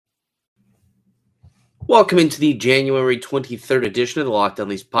Welcome into the January 23rd edition of the Locked On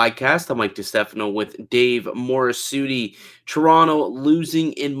Leafs podcast. I'm Mike DiStefano with Dave Morisuti. Toronto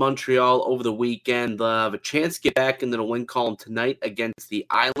losing in Montreal over the weekend. They'll have a chance to get back into the win column tonight against the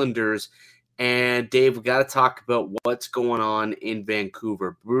Islanders. And Dave, we got to talk about what's going on in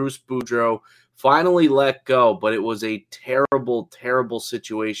Vancouver. Bruce Boudreau finally let go, but it was a terrible, terrible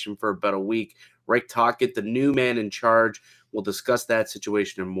situation for about a week. Rick Tocchet, the new man in charge, we'll discuss that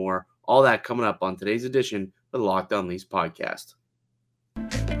situation and more. All that coming up on today's edition of the Locked On Leafs podcast.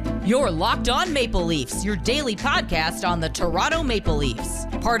 You're Locked On Maple Leafs, your daily podcast on the Toronto Maple Leafs.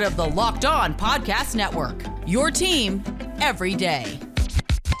 Part of the Locked On Podcast Network, your team every day.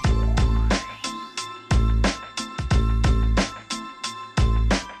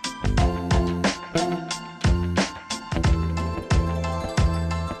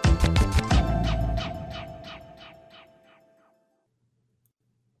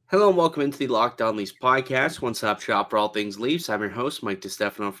 Hello and welcome into the Locked On Leafs podcast, one-stop shop for all things Leafs. I'm your host, Mike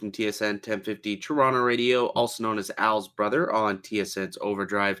DiStefano from TSN 1050 Toronto Radio, also known as Al's brother on TSN's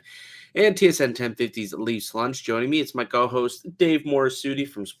Overdrive and TSN 1050's Leafs Lunch. Joining me, it's my co-host, Dave Morisuti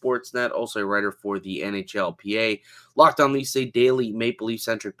from Sportsnet, also a writer for the NHLPA. Locked On Leafs, a daily Maple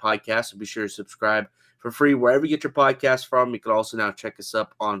Leaf-centric podcast, so be sure to subscribe for free wherever you get your podcast from. You can also now check us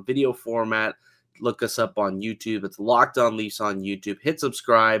up on video format. Look us up on YouTube. It's Locked On Leafs on YouTube. Hit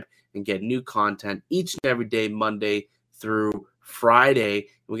subscribe and get new content each and every day, Monday through Friday.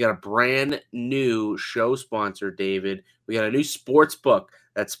 We got a brand new show sponsor, David. We got a new sports book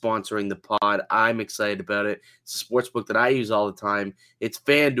that's sponsoring the pod. I'm excited about it. It's a sports book that I use all the time. It's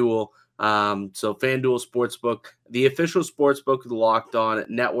FanDuel. So FanDuel Sportsbook, the official sportsbook of the Locked On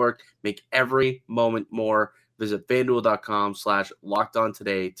Network. Make every moment more. Visit FanDuel.com/LockedOn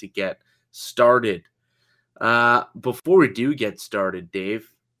today to get started. Before we do get started,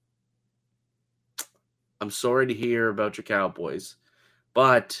 Dave, I'm sorry to hear about your Cowboys,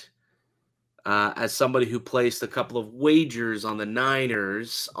 but as somebody who placed a couple of wagers on the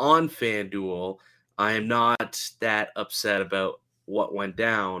Niners on FanDuel, I am not that upset about what went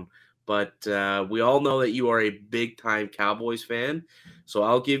down. But we all know that you are a big-time Cowboys fan, so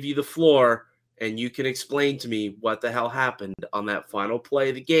I'll give you the floor, and you can explain to me what the hell happened on that final play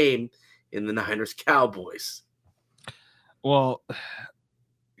of the game in the Niners-Cowboys. Well,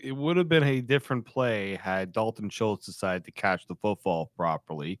 it would have been a different play had Dalton Schultz decided to catch the football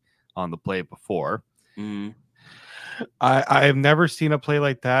properly on the play before. Mm-hmm. I have never seen a play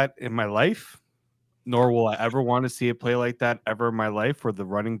like that in my life, nor will I ever want to see a play like that ever in my life where the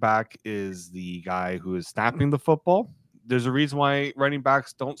running back is the guy who is snapping the football. There's a reason why running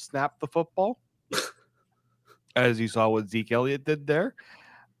backs don't snap the football, as you saw what Zeke Elliott did there.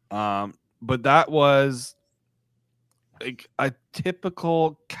 But that was like a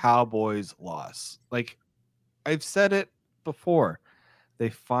typical Cowboys loss. Like I've said it before, they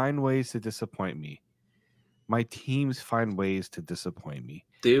find ways to disappoint me. My teams find ways to disappoint me.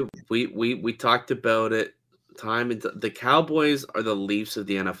 Dude, we talked about it time. The Cowboys are the Leafs of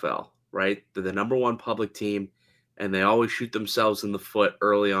the NFL, right? They're the number one public team, and they always shoot themselves in the foot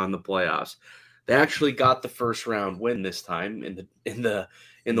early on in the playoffs. They actually got the first round win this time in the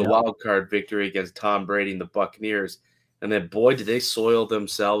wild card victory against Tom Brady and the Buccaneers. And then, boy, did they soil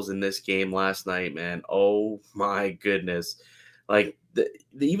themselves in this game last night, man. Oh, my goodness. Like,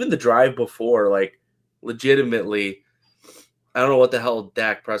 even the drive before, like, legitimately, I don't know what the hell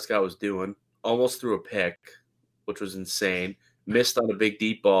Dak Prescott was doing. Almost threw a pick, which was insane. Missed on a big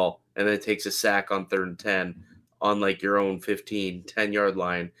deep ball, and then takes a sack on 3rd and 10 on, like, your own 10-yard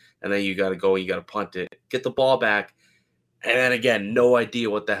line. And then you got to go and you got to punt it. Get the ball back. And then, again, no idea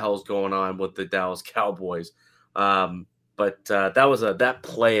what the hell's going on with the Dallas Cowboys. But that was that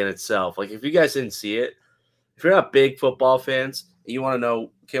play in itself. Like, if you guys didn't see it, if you're not big football fans, and you want to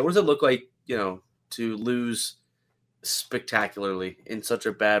know, okay, what does it look like, to lose spectacularly in such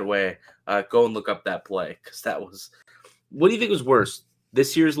a bad way, go and look up that play. Because that was – what do you think was worse,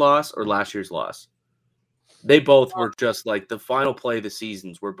 this year's loss or last year's loss? They both were just like the final play of the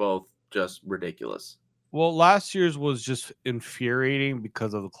seasons were both just ridiculous. Well, last year's was just infuriating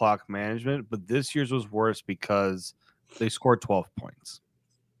because of the clock management, but this year's was worse because they scored 12 points.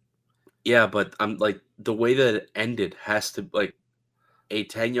 Yeah, but I'm like the way that it ended has to like a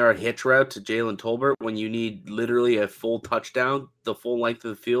 10-yard hitch route to Jalen Tolbert when you need literally a full touchdown, the full length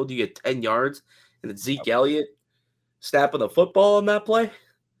of the field. You get 10 yards, and it's Zeke Elliott snapping the football on that play.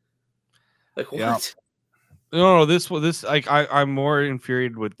 Like what? Yeah. No, this like I'm more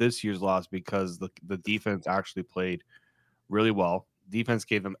infuriated with this year's loss because the defense actually played really well. Defense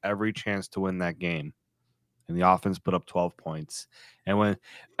gave them every chance to win that game. and the offense put up 12 points. And when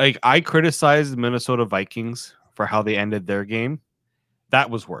I criticized the Minnesota Vikings for how they ended their game, that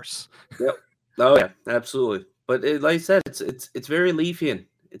was worse. Yep. Oh yeah, absolutely. But like I said, it's very Leafian.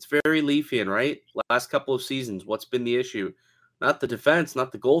 It's very Leafian, right? Last couple of seasons, what's been the issue? Not the defense,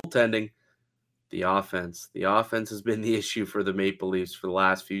 not the goaltending, the offense. The offense has been the issue for the Maple Leafs for the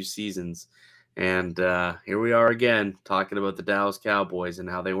last few seasons. And here we are again talking about the Dallas Cowboys and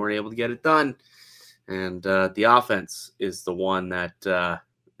how they weren't able to get it done. And the offense is the one that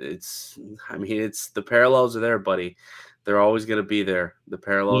it's the parallels are there, buddy. They're always going to be there. The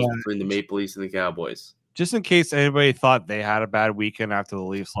parallels between the Maple Leafs and the Cowboys. Just in case anybody thought they had a bad weekend after the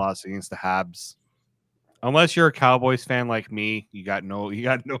Leafs lost against the Habs, unless you're a Cowboys fan like me, you got no.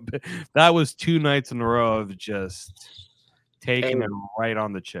 That was 2 nights in a row of just taking it right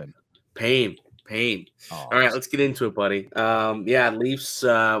on the chin. Pain. Oh, all right, let's get into it, buddy. Leafs.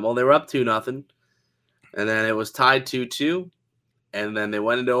 Well, they were up 2-0, and then it was tied 2-2. And then they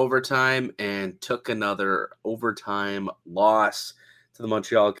went into overtime and took another overtime loss to the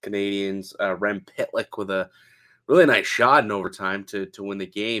Montreal Canadiens. Rem Pitlick with a really nice shot in overtime to win the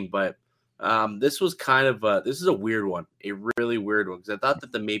game. But this was this is a weird one, a really weird one, because I thought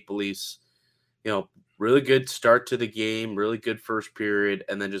that the Maple Leafs, really good start to the game, really good first period,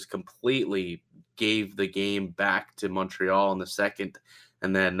 and then just completely gave the game back to Montreal in the second.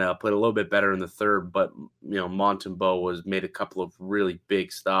 And then played a little bit better in the third, but Montembeault made a couple of really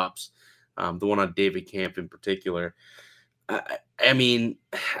big stops. The one on David Kampf in particular.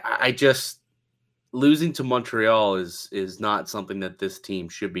 I just losing to Montreal is not something that this team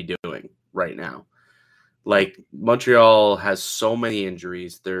should be doing right now. Like, Montreal has so many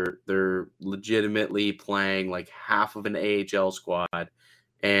injuries. They're legitimately playing like half of an AHL squad,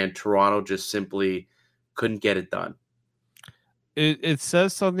 and Toronto just simply couldn't get it done. It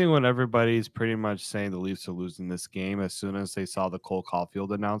says something when everybody's pretty much saying the Leafs are losing this game as soon as they saw the Cole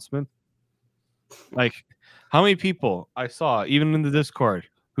Caulfield announcement. Like, how many people I saw, even in the Discord,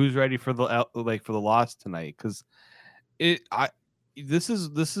 who's ready for the loss tonight? Because this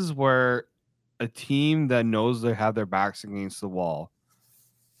is where a team that knows they have their backs against the wall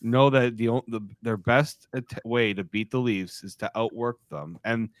know that their best way to beat the Leafs is to outwork them.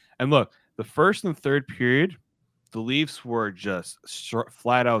 And look, the first and third period, the Leafs were just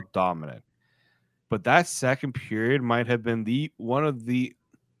flat out dominant. But that second period might have been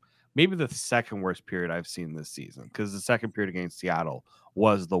maybe the second worst period I've seen this season, because the second period against Seattle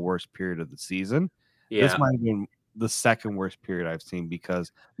was the worst period of the season. Yeah. This might have been the second worst period I've seen,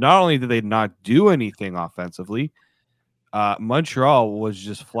 because not only did they not do anything offensively, Montreal was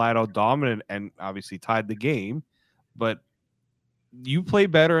just flat out dominant and obviously tied the game. But you play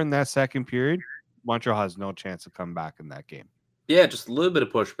better in that second period, Montreal has no chance to come back in that game. Yeah, just a little bit of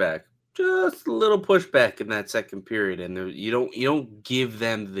pushback. Just a little pushback in that second period. And you don't give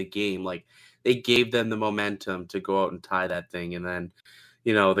them the game. Like, they gave them the momentum to go out and tie that thing. And then,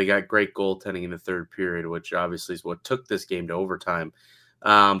 they got great goaltending in the third period, which obviously is what took this game to overtime.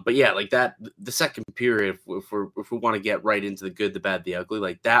 But yeah, like that, the second period, if we want to get right into the good, the bad, the ugly,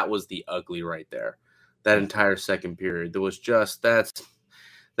 like that was the ugly right there. That entire second period. There was just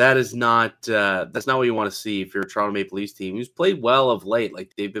That is not that's not what you want to see if you're a Toronto Maple Leafs team who's played well of late.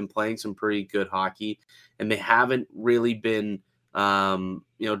 Like, they've been playing some pretty good hockey, and they haven't really been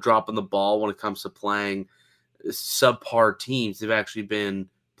dropping the ball when it comes to playing subpar teams. They've actually been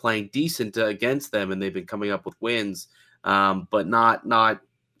playing decent against them, and they've been coming up with wins, but not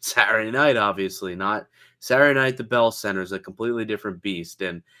Saturday night. Obviously, not Saturday night. The Bell Center is a completely different beast,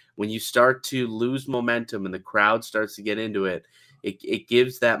 and when you start to lose momentum and the crowd starts to get into it, it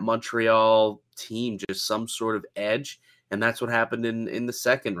gives that Montreal team just some sort of edge, and that's what happened in the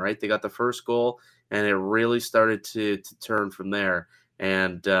second, right? They got the first goal, and it really started to turn from there,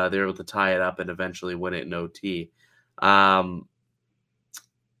 and they were able to tie it up and eventually win it in OT. I'll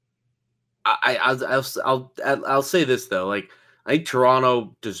say this, though. Like, I think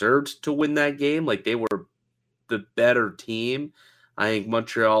Toronto deserved to win that game. Like, they were the better team. I think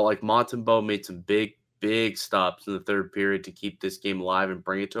Montreal, like Montembeault, made some big stops in the third period to keep this game alive and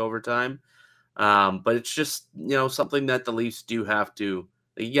bring it to overtime. But it's just, something that the Leafs do have to,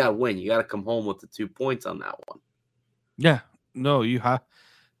 you got to win. You got to come home with the 2 points on that one. Yeah, no, you have,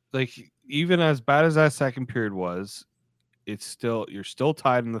 like, even as bad as that second period was, you're still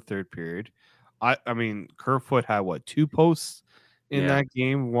tied in the third period. I mean, Kerfoot had 2 posts in that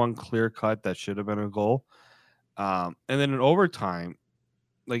game, one clear cut that should have been a goal. And then in overtime,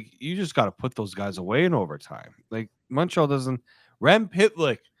 like, you just got to put those guys away in overtime. Like, Montreal doesn't. Rem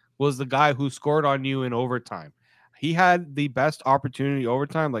Pitlick was the guy who scored on you in overtime. He had the best opportunity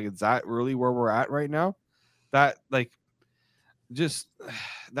overtime. Like, is that really where we're at right now? that like just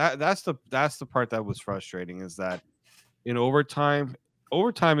that's the part that was frustrating, is that in overtime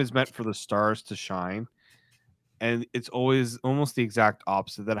is meant for the stars to shine, and it's always almost the exact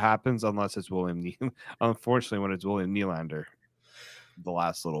opposite that happens, unless it's unfortunately, when it's William Nylander the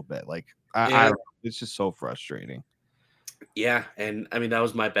last little bit. Like I don't know, it's just so frustrating. Yeah, and I mean that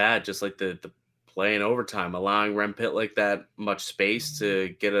was my bad. Just like the play in overtime, allowing Rem Pitlick that much space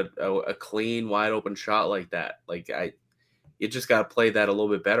to get a clean, wide open shot like that. Like you just got to play that a little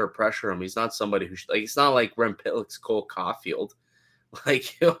bit better, pressure him. He's not somebody who like it's not like Rem Pitlick's Cole Caulfield.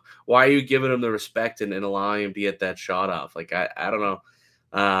 Like, why are you giving him the respect and allowing him to get that shot off? Like, I don't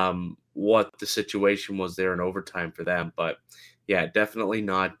know what the situation was there in overtime for them, but yeah, definitely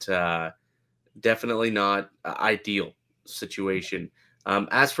not ideal situation.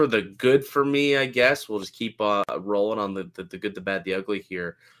 As for the good for me, I guess we'll just keep rolling on the good, the bad, the ugly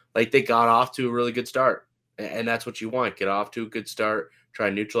here. Like, they got off to a really good start, and that's what you want. Get off to a good start, try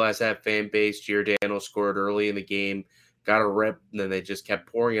and neutralize that fan base. Giordano scored early in the game, got a rip, and then they just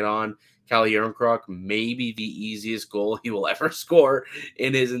kept pouring it on. Calle Jarnkrok, maybe the easiest goal he will ever score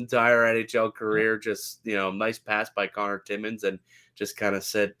in his entire NHL career. Just, nice pass by Connor Timmins, and just kind of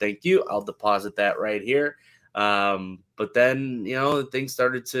said, thank you, I'll deposit that right here. But then, things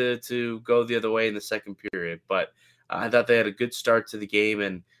started to go the other way in the second period. But I thought they had a good start to the game,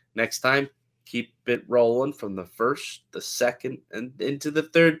 and next time, keep it rolling from the first, the second, and into the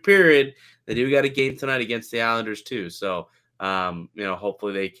third period. They do got a game tonight against the Islanders too. So,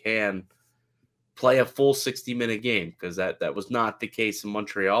 hopefully they can play a full 60-minute game, because that was not the case in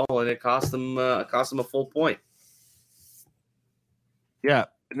Montreal, and it cost them a full point. Yeah,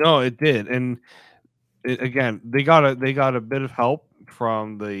 no, it did. And again, they got a bit of help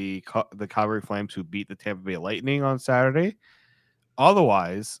from the Calgary Flames, who beat the Tampa Bay Lightning on Saturday.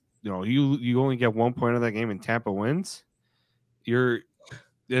 Otherwise, you only get 1 point of that game and Tampa wins. You're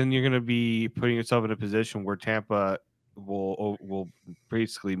going to be putting yourself in a position where Tampa will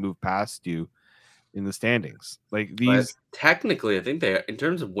basically move past you in the standings. Like these, but technically, I think they, in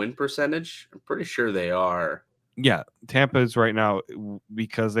terms of win percentage, I'm pretty sure they are. Yeah, Tampa is right now,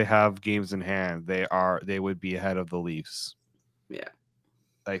 because they have games in hand. They would be ahead of the Leafs. Yeah,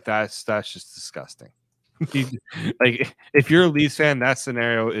 like that's just disgusting. Like, if you're a Leafs fan, that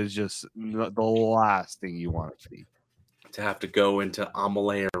scenario is just the last thing you want to see. To have to go into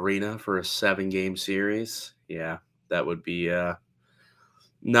Amalie Arena for a 7-game series, yeah, that would be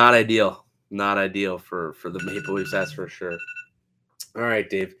not ideal. Not ideal for the Maple Leafs, that's for sure. All right,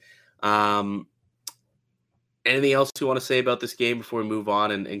 Dave. Anything else you want to say about this game before we move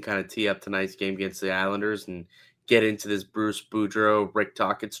on and kind of tee up tonight's game against the Islanders and get into this Bruce Boudreau, Rick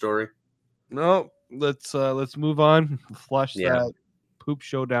Tocchet story? No, let's move on. Flush that poop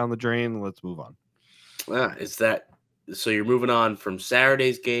show down the drain. Let's move on. Is that so? You're moving on from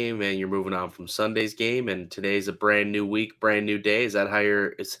Saturday's game, and you're moving on from Sunday's game, and today's a brand new week, brand new day. Is that how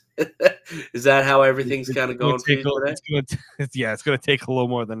is that how everything's kind of going for you today? It's going to take a little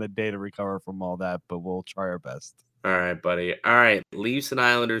more than a day to recover from all that, but we'll try our best. All right, buddy. All right, Leafs and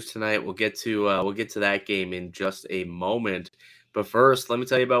Islanders tonight. We'll get to that game in just a moment. But first, let me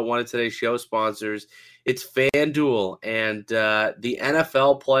tell you about one of today's show sponsors. It's FanDuel, and the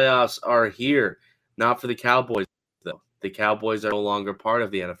NFL playoffs are here. Not for the Cowboys, though. The Cowboys are no longer part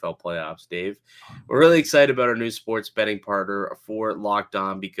of the NFL playoffs, Dave. We're really excited about our new sports betting partner for Locked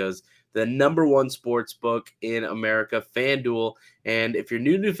On, because the number one sports book in America, FanDuel. And if you're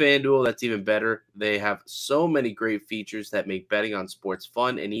new to FanDuel, that's even better. They have so many great features that make betting on sports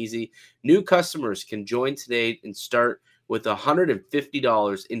fun and easy. New customers can join today and start with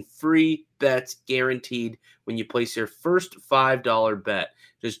 $150 in free bets guaranteed when you place your first $5 bet.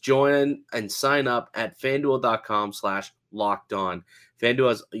 Just join and sign up at FanDuel.com/lockedon. FanDuel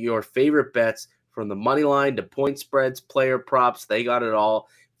has your favorite bets, from the money line to point spreads, player props. They got it all.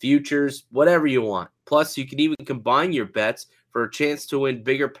 Futures, whatever you want. Plus, you can even combine your bets for a chance to win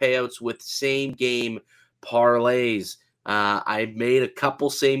bigger payouts with same-game parlays. I made a couple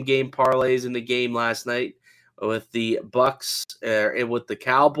same-game parlays in the game last night with the Bucks and with the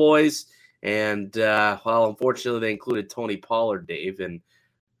Cowboys. And, unfortunately, they included Tony Pollard, Dave, and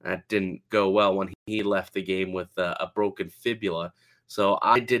that didn't go well when he left the game with a broken fibula. So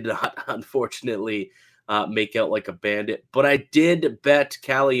I did not, unfortunately, make out like a bandit. But I did bet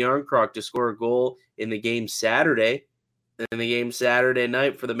Calle Jarnkrok to score a goal in the game Saturday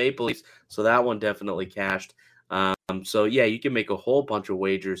night for the Maple Leafs. So that one definitely cashed. So, yeah, you can make a whole bunch of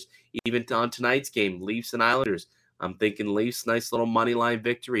wagers, even on tonight's game, Leafs and Islanders. I'm thinking Leafs, nice little money line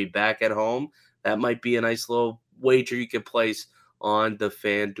victory back at home. That might be a nice little wager you can place on the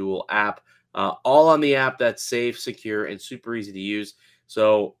FanDuel app. all on the app that's safe, secure, and super easy to use.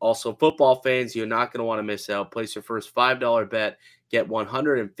 So also football fans, you're not going to want to miss out. Place your first $5 bet. Get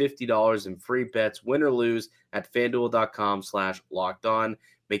 $150 in free bets, win or lose, at FanDuel.com/lockedon.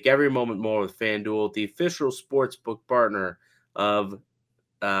 Make every moment more with FanDuel, the official sportsbook partner of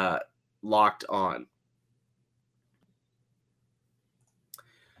Locked On.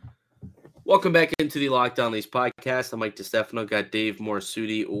 Welcome back into the Locked On Leafs podcast. I'm Mike DeStefano. Got Dave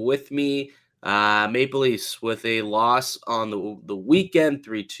Morisuti with me. Maple Leafs with a loss on the weekend,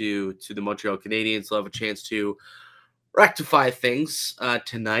 3-2 to the Montreal Canadiens. They'll have a chance to rectify things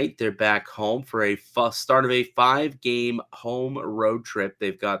tonight. They're back home for a start of a 5-game home road trip.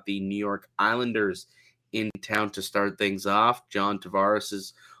 They've got the New York Islanders in town to start things off. John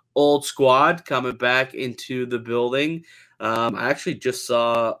Tavares' old squad coming back into the building. I actually just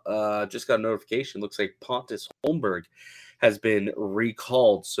got a notification. Looks like Pontus Holmberg has been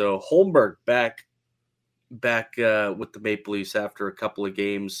recalled. So Holmberg back with the Maple Leafs after a couple of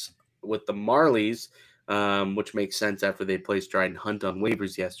games with the Marlies, which makes sense after they placed Dryden Hunt on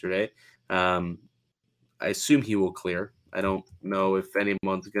waivers yesterday. I assume he will clear. I don't know if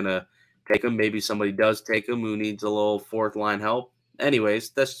anyone's going to take him. Maybe somebody does take him who needs a little fourth line help. Anyways,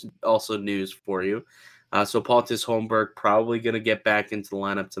 that's also news for you. So Pontus Holmberg probably going to get back into the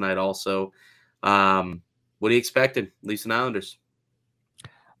lineup tonight also. What are you expecting, Leafs and Islanders?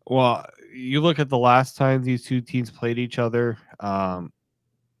 Well, you look at the last time these two teams played each other. I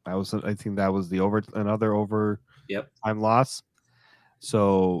think that was another overtime loss.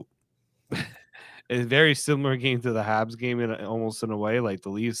 So a very similar game to the Habs game almost in a way. Like the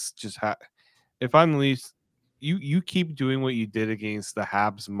Leafs just if I'm the Leafs, you keep doing what you did against the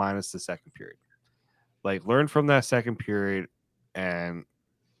Habs minus the second period. Like learn from that second period and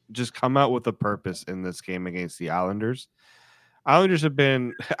just come out with a purpose in this game against the Islanders. Islanders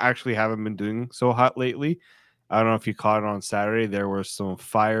haven't been doing so hot lately. I don't know if you caught it on Saturday. There was some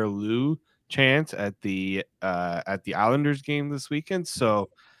Fire Lou chants at the Islanders game this weekend. So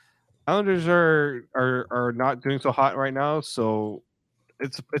Islanders are not doing so hot right now. So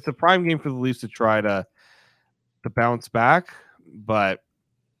it's a prime game for the Leafs to try to bounce back, but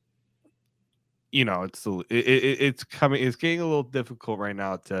it's coming. It's getting a little difficult right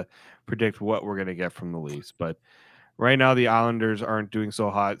now to predict what we're going to get from the Leafs. But right now, the Islanders aren't doing so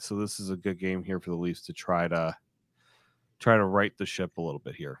hot, so this is a good game here for the Leafs to try to right the ship a little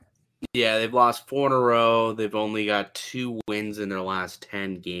bit here. Yeah, they've lost 4 in a row. They've only got 2 wins in their last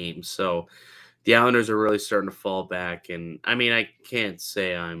 10 games. So the Islanders are really starting to fall back. And I mean, I can't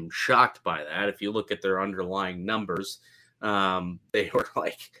say I'm shocked by that. If you look at their underlying numbers, they were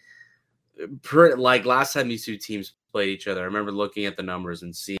like last time these two teams played each other. I remember looking at the numbers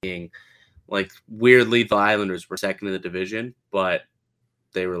and seeing weirdly the Islanders were second in the division, but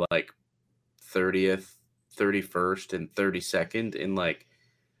they were 30th, 31st, and 32nd in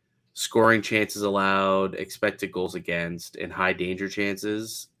scoring chances allowed, expected goals against, and high danger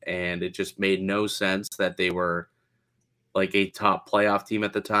chances. And it just made no sense that they were a top playoff team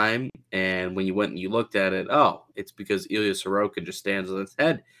at the time. And when you went and you looked at it, it's because Ilya Sorokin just stands on its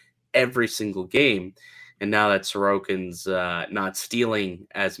head every single game. And now that Sorokin's not stealing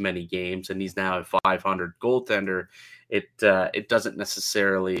as many games and he's now a 500 goaltender, it doesn't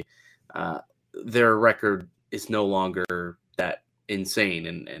necessarily their record is no longer that insane,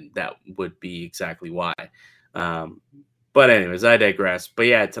 and that would be exactly why. But anyways, I digress. But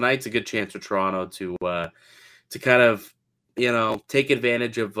yeah, tonight's a good chance for Toronto to kind of take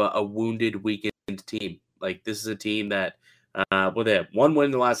advantage of a wounded, weakened team. This is a team that they have 1 win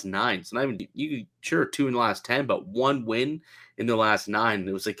in the last 9. So not even 2 in the last 10, but 1 win in the last 9.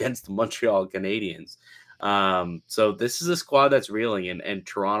 It was against the Montreal Canadiens. So this is a squad that's reeling, and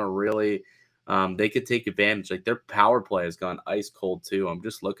Toronto really they could take advantage. Their power play has gone ice cold too. I'm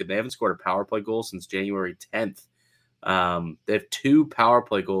just looking; they haven't scored a power play goal since January 10th. They have 2 power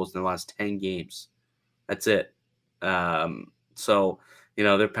play goals in the last 10 games. That's it. So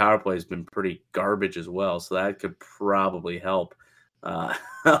their power play has been pretty garbage as well. So that could probably help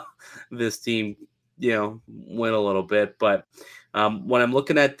this team, win a little bit. But when I'm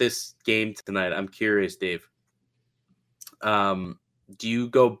looking at this game tonight, I'm curious, Dave. Do you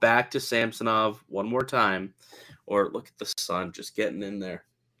go back to Samsonov one more time, or look at the sun just getting in there?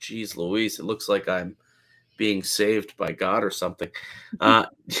 Jeez Louise, it looks like I'm being saved by God or something.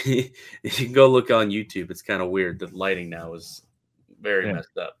 You can go look on YouTube. It's kind of weird. The lighting now is very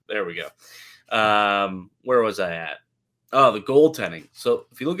messed up. There we go. Where was I at? Oh, the goaltending. So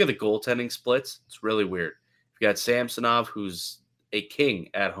if you look at the goaltending splits, it's really weird. You got Samsonov, who's a king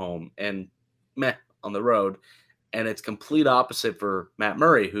at home and meh on the road. And it's complete opposite for Matt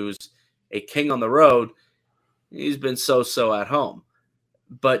Murray, who's a king on the road, he's been so-so at home.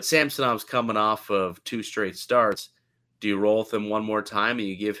 But Samsonov's coming off of 2 straight starts. Do you roll with him one more time and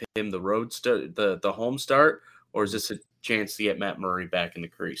you give him the road start, the home start, or is this a chance to get Matt Murray back in the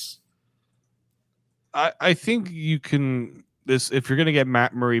crease? I think you can if you're going to get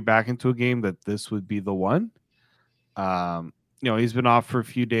Matt Murray back into a game, that this would be the one. He's been off for a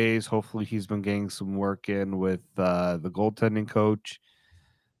few days. Hopefully he's been getting some work in with the goaltending coach.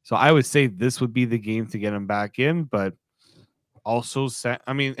 So I would say this would be the game to get him back in, but also,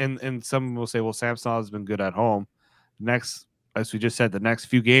 and some will say, well, Samsonov has been good at home. Next, as we just said, the next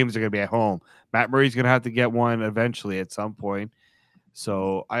few games are going to be at home. Matt Murray's going to have to get one eventually at some point.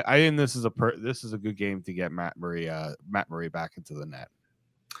 So I think this is a good game to get Matt Murray back into the net.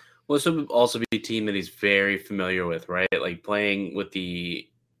 Well, this would also be a team that he's very familiar with, right? Like playing with the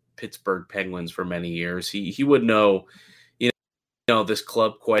Pittsburgh Penguins for many years. He would know, this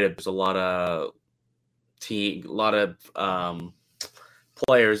club quite a bit. There's a lot of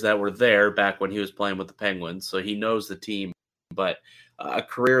players that were there back when he was playing with the Penguins, so he knows the team. But a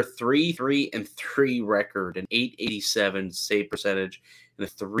career 3-3 record, an .887 save percentage, and a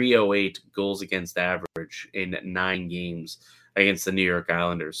 .308 goals against average in 9 games against the New York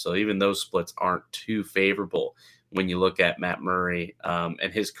Islanders. So even those splits aren't too favorable when you look at Matt Murray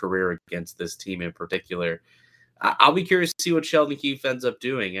and his career against this team in particular. I'll be curious to see what Sheldon Keefe ends up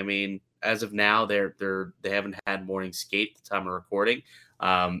doing. I mean, as of now, they haven't had morning skate at the time of recording.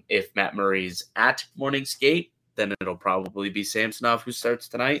 If Matt Murray's at morning skate, then it'll probably be Samsonov who starts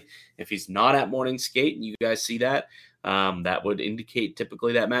tonight. If he's not at morning skate, and you guys see that, that would indicate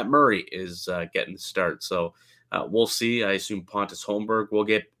typically that Matt Murray is getting the start. So we'll see. I assume Pontus Holmberg will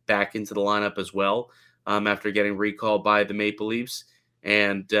get back into the lineup as well after getting recalled by the Maple Leafs.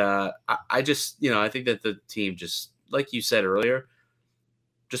 And I just, I think that the team, just like you said earlier,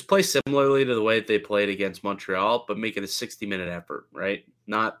 just play similarly to the way that they played against Montreal, but make it a 60-minute effort, right?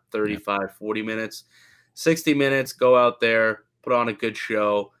 Not 35, 40 minutes. 60 minutes, go out there, put on a good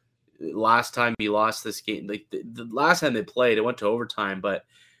show. Last time you lost this game, like the last time they played, it went to overtime, but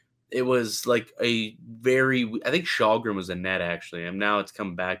it was like I think Shalgren was in net, actually. And now it's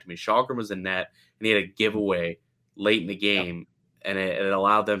coming back to me. Shalgren was in net, and he had a giveaway late in the game, and it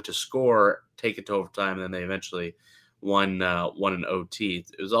allowed them to score, take it to overtime, and then they eventually won an OT.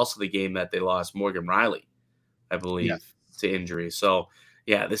 It was also the game that they lost Morgan Rielly, I believe, to injury. So,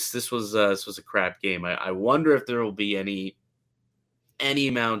 yeah, this was a crap game. I wonder if there will be any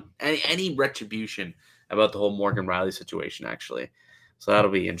retribution about the whole Morgan Rielly situation, actually. So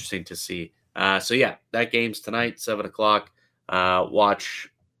that'll be interesting to see. So yeah, that game's tonight, 7:00. Watch.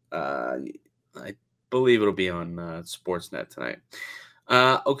 I believe it'll be on Sportsnet tonight.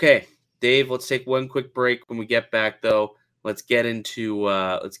 Okay, Dave. Let's take one quick break. When we get back, though, let's get into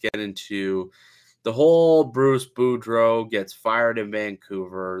the whole Bruce Boudreau gets fired in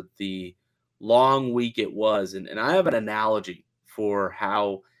Vancouver. The long week it was, and I have an analogy for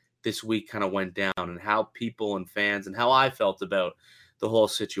how this week kind of went down and how people and fans and how I felt about the whole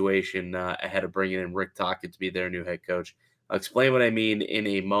situation ahead of bringing in Rick Tocchet to be their new head coach. I'll explain what I mean in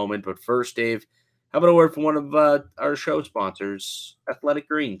a moment. But first, Dave, how about a word from one of our show sponsors, Athletic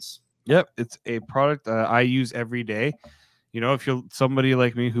Greens? Yep, it's a product I use every day. If you're somebody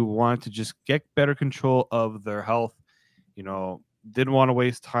like me who wanted to just get better control of their health, didn't want to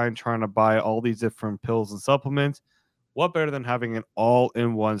waste time trying to buy all these different pills and supplements, what better than having an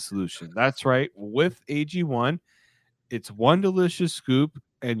all-in-one solution? That's right. With AG1, it's one delicious scoop,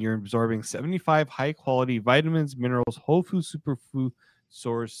 and you're absorbing 75 high-quality vitamins, minerals, whole food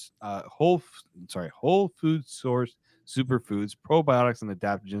source superfoods, probiotics, and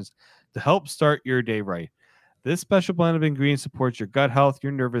adaptogens to help start your day right. This special blend of ingredients supports your gut health,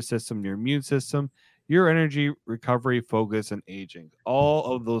 your nervous system, your immune system, your energy, recovery, focus, and aging.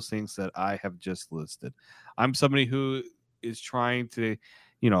 All of those things that I have just listed. I'm somebody who is trying to,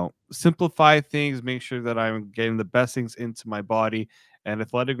 simplify things, make sure that I'm getting the best things into my body. And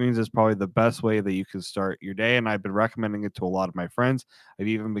Athletic Greens is probably the best way that you can start your day. And I've been recommending it to a lot of my friends. I've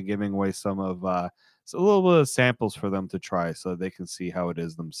even been giving away some of a little bit of samples for them to try so they can see how it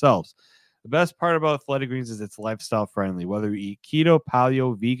is themselves. The best part about Athletic Greens is it's lifestyle friendly. Whether you eat keto,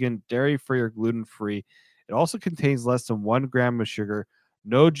 paleo, vegan, dairy-free, or gluten-free, it also contains less than 1 gram of sugar,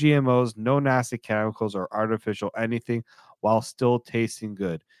 no GMOs, no nasty chemicals or artificial anything, while still tasting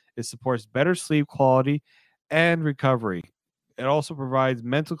good. It supports better sleep quality and recovery. It also provides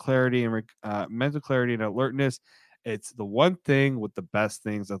mental clarity and alertness. It's the one thing with the best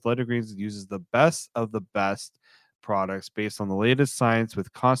things. Athletic Greens uses the best of the best products based on the latest science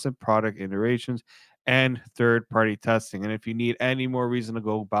with constant product iterations and third-party testing. And if you need any more reason to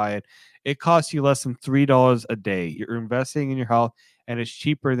go buy it, it costs you less than $3 a day. You're investing in your health, and it's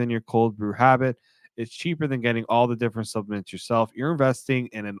cheaper than your cold brew habit. It's cheaper than getting all the different supplements yourself. You're investing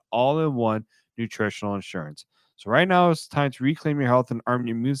in an all-in-one nutritional insurance. So right now it's time to reclaim your health and arm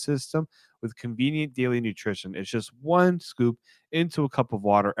your immune system with convenient daily nutrition. It's just one scoop into a cup of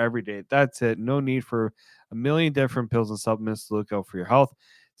water every day. That's it. No need for a million different pills and supplements to look out for your health.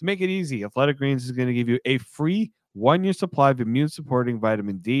 To make it easy, Athletic Greens is going to give you a free 1-year supply of immune-supporting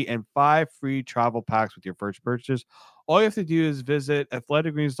vitamin D and 5 free travel packs with your first purchase. All you have to do is visit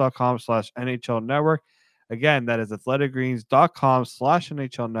athleticgreens.com/NHL Network. Again, that is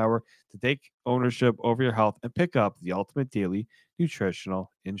athleticgreens.com/NHL Network to take ownership over your health and pick up the ultimate daily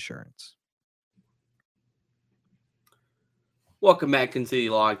nutritional insurance. Welcome back into the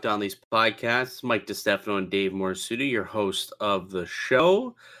Locked On Leafs podcast. Mike DiStefano and Dave Morisuti, your host of the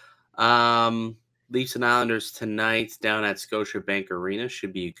show. Leafs and Islanders tonight down at Scotiabank Arena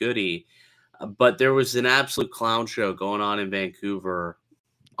should be a goodie. But there was an absolute clown show going on in Vancouver,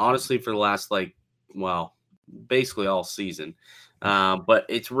 honestly, for the last, basically all season. But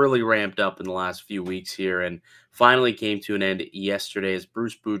it's really ramped up in the last few weeks here and finally came to an end yesterday as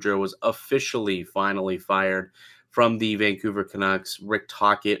Bruce Boudreau was officially finally fired from the Vancouver Canucks. Rick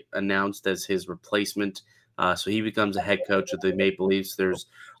Tocchet announced as his replacement. So he becomes a head coach of the Maple Leafs. There's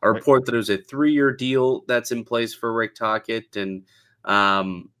a report that there's a 3-year deal that's in place for Rick Tocchet. And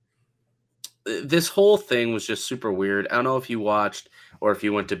this whole thing was just super weird. I don't know if you watched or if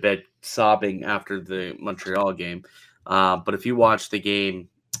you went to bed sobbing after the Montreal game. But if you watched the game,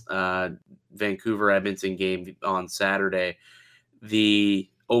 Vancouver-Edmonton game on Saturday, the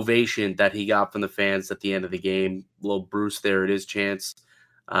ovation that he got from the fans at the end of the game, little Bruce there at his chance.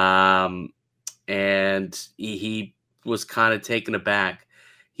 And he was kind of taken aback.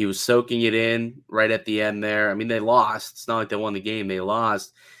 He was soaking it in right at the end there. I mean, they lost. It's not like they won the game. They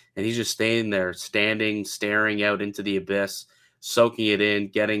lost. And he's just staying there, staring out into the abyss, soaking it in,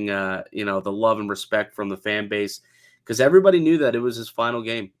 getting, the love and respect from the fan base. Because everybody knew that it was his final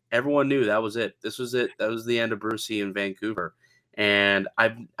game. Everyone knew that was it. This was it. That was the end of Brucey in Vancouver. And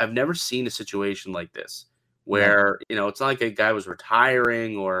I've never seen a situation like this where, it's not like a guy was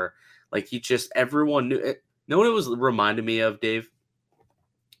retiring or like everyone knew it. Know what it was reminded me of, Dave?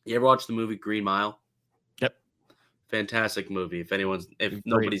 You ever watch the movie Green Mile? Yep. Fantastic movie.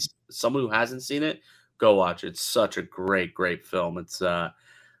 Someone who hasn't seen it, go watch it. It's such a great, great film. It's Tom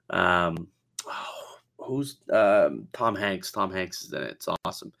Hanks. Tom Hanks is in it. It's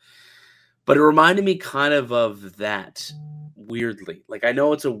awesome. But it reminded me kind of that weirdly. Like, I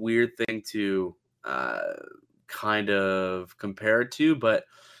know it's a weird thing to kind of compare it to, but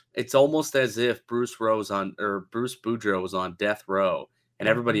it's almost as if Bruce Boudreau was on death row and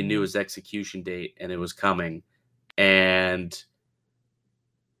everybody knew his execution date and it was coming. And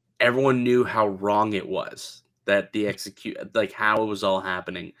everyone knew how wrong it was that how it was all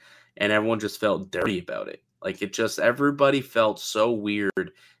happening. And everyone just felt dirty about it. Like everybody felt so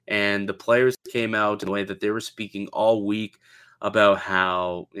weird. And the players came out in a way that they were speaking all week about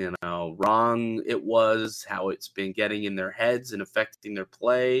how, wrong it was, how it's been getting in their heads and affecting their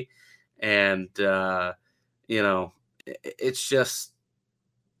play. And, it's just,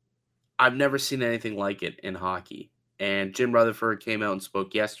 I've never seen anything like it in hockey. And Jim Rutherford came out and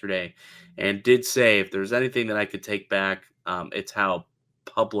spoke yesterday and did say, if there's anything that I could take back, it's how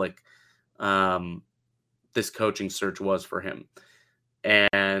public this coaching search was for him.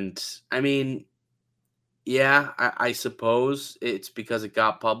 And I mean, yeah, I suppose it's because it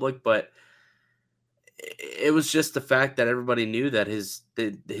got public, but it was just the fact that everybody knew that his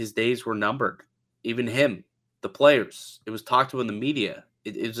days were numbered. Even him, the players. It was talked about in the media.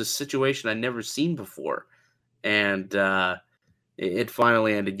 It was a situation I'd never seen before. And it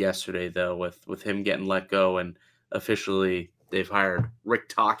finally ended yesterday, though, with him getting let go. And officially, they've hired Rick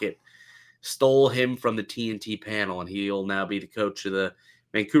Tocchet. Stole him from the TNT panel, and he'll now be the coach of the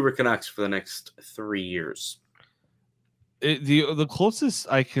Vancouver Canucks for the next 3 years. The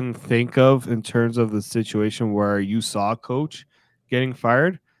closest I can think of in terms of the situation where you saw a coach getting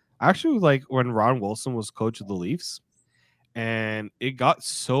fired, actually, like when Ron Wilson was coach of the Leafs, and it got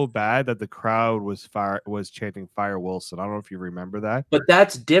so bad that the crowd was chanting "Fire Wilson." I don't know if you remember that, but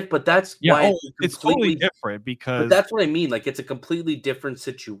that's why it's totally different because that's what I mean. Like, it's a completely different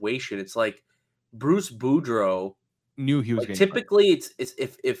situation. It's like Bruce Boudreau knew he was getting typically fired. It's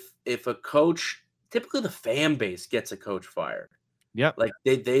if a coach, typically the fan base gets a coach fired. Yep. Like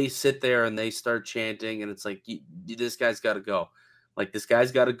they sit there and they start chanting, and it's like, this guy's got to go. Like, this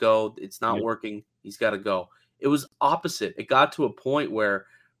guy's got to go. It's not working. He's got to go. It was opposite. It got to a point where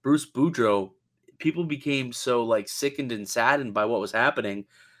Bruce Boudreau, people became so like sickened and saddened by what was happening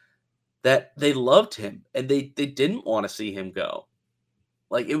that they loved him and they didn't want to see him go.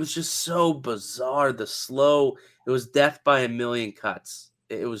 Like, it was just so bizarre. It was death by a million cuts.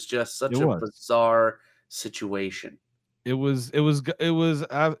 It was just such a bizarre situation. It was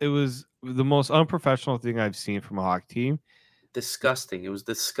the most unprofessional thing I've seen from a hockey team. Disgusting. It was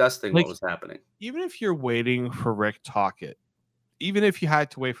disgusting what was happening. Even if you're waiting for Rick Tocchet, even if you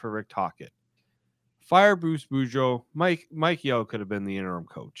had to wait for Rick Tocchet, fire Bruce Boudreau. Mike Yeo could have been the interim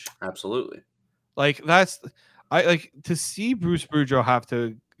coach. Absolutely. Like, I like to see Bruce Boudreau have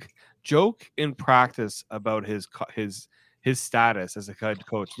to joke in practice about his status as a head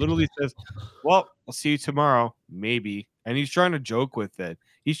coach. Literally says, "Well, I'll see you tomorrow, maybe." And he's trying to joke with it.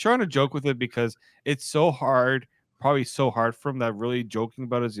 He's trying to joke with it because it's so hard, probably so hard for him that really joking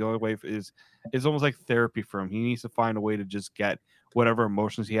about it is the only way is almost like therapy for him. He needs to find a way to just get whatever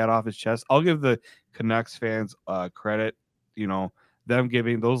emotions he had off his chest. I'll give the Canucks fans credit, them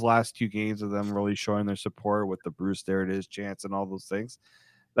giving those last 2 games of them really showing their support with the Bruce There It Is chants and all those things.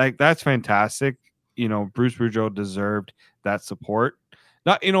 Like, that's fantastic. Bruce Boudreau deserved that support.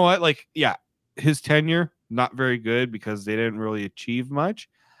 Not, his tenure, not very good because they didn't really achieve much,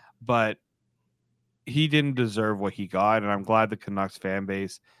 but he didn't deserve what he got. And I'm glad the Canucks fan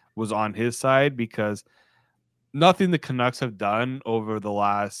base was on his side because nothing the Canucks have done over the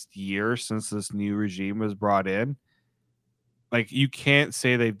last year since this new regime was brought in, like, you can't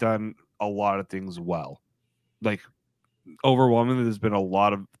say they've done a lot of things well. Like, overwhelmingly, there's been a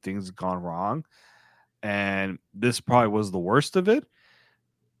lot of things gone wrong. And this probably was the worst of it.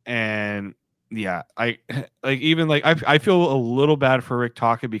 And yeah, I feel a little bad for Rick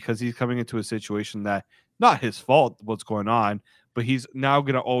Tocchet because he's coming into a situation that not his fault what's going on, but he's now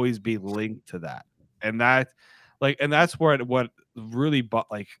going to always be linked to that. And that's where what really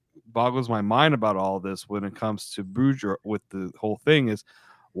boggles my mind about all this when it comes to Boudreau with the whole thing is,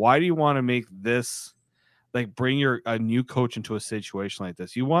 why do you want to make this bring a new coach into a situation like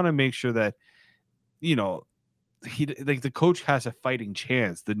this? You want to make sure that the coach has a fighting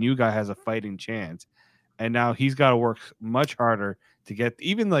chance. The new guy has a fighting chance. And now he's got to work much harder to get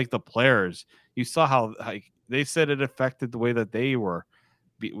even the players. You saw how they said it affected the way that they were,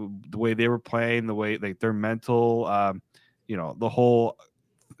 the way they were playing, the way their mental, their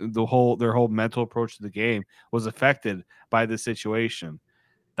whole mental approach to the game was affected by the situation.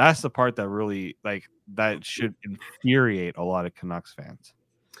 That's the part that really that should infuriate a lot of Canucks fans.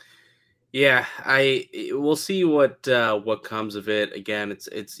 Yeah, we'll see what comes of it. Again,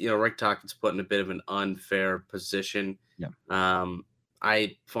 it's Rick Tocchet's put in a bit of an unfair position. Yeah.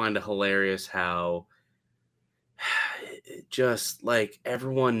 I find it hilarious how just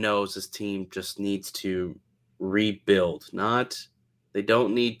everyone knows this team just needs to rebuild. They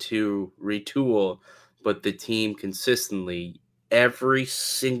don't need to retool, but the team consistently every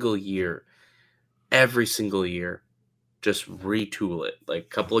single year just retool it. A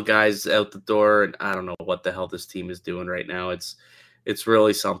couple of guys out the door, and I don't know what the hell this team is doing right now. It's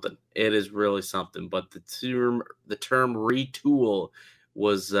really something. It is really something. But the term retool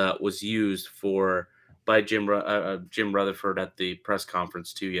was used by Jim Rutherford at the press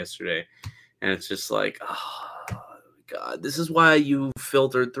conference too yesterday, and it's just oh God, this is why you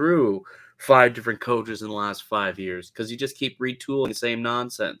filtered through 5 different coaches in the last 5 years, because you just keep retooling the same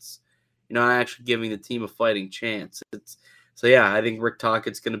nonsense. You're not actually giving the team a fighting chance. I think Rick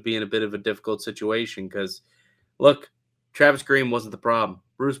Tocchet's going to be in a bit of a difficult situation because, look, Travis Green wasn't the problem.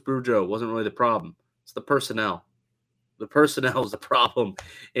 Bruce Boudreau wasn't really the problem. It's the personnel. The personnel is the problem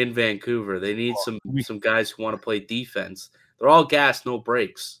in Vancouver. They need some guys who want to play defense. They're all gas, no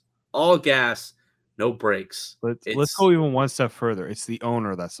brakes. All gas, no brakes. Let's go even one step further. It's the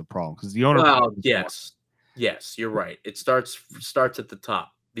owner that's the problem, because the owner. Well, yes, you're right. It starts at the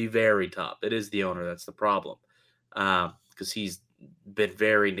top. The very top. It is the owner that's the problem, because he's been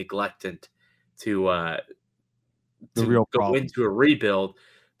very neglected to go into a rebuild.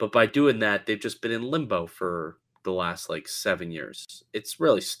 But by doing that, they've just been in limbo for the last 7 years. It's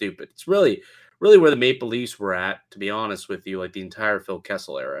really stupid. It's really, really where the Maple Leafs were at, to be honest with you, the entire Phil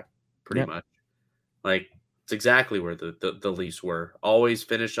Kessel era, pretty much. It's exactly where the Leafs were. Always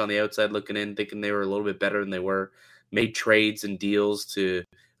finished on the outside looking in, thinking they were a little bit better than they were. Made trades and deals to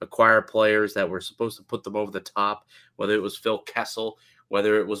acquire players that were supposed to put them over the top, whether it was Phil Kessel,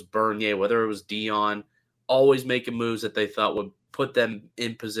 whether it was Bernier, whether it was Dion, always making moves that they thought would put them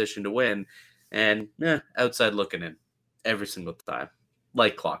in position to win. And outside looking in every single time,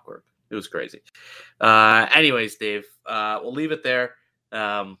 like clockwork. It was crazy. Anyways, Dave, we'll leave it there.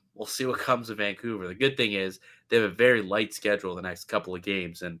 We'll see what comes of Vancouver. The good thing is they have a very light schedule the next couple of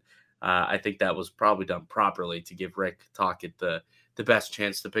games, and I think that was probably done properly to give Rick Tocchet the best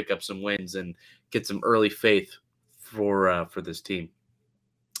chance to pick up some wins and get some early faith for this team.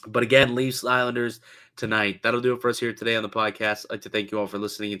 But again, Leafs Islanders tonight. That'll do it for us here today on the podcast. I'd like to thank you all for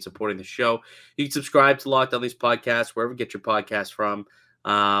listening and supporting the show. You can subscribe to Locked On Leafs podcast wherever you get your podcast from.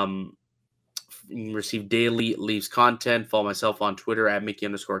 You can receive daily Leafs content. Follow myself on Twitter at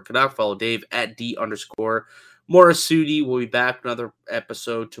Mickey_Canuck. Follow Dave at D_Morisuti. We'll be back with another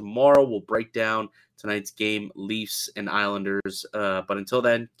episode tomorrow. We'll break down tonight's game, Leafs and Islanders. But until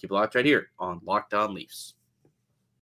then, keep it locked right here on Locked On Leafs.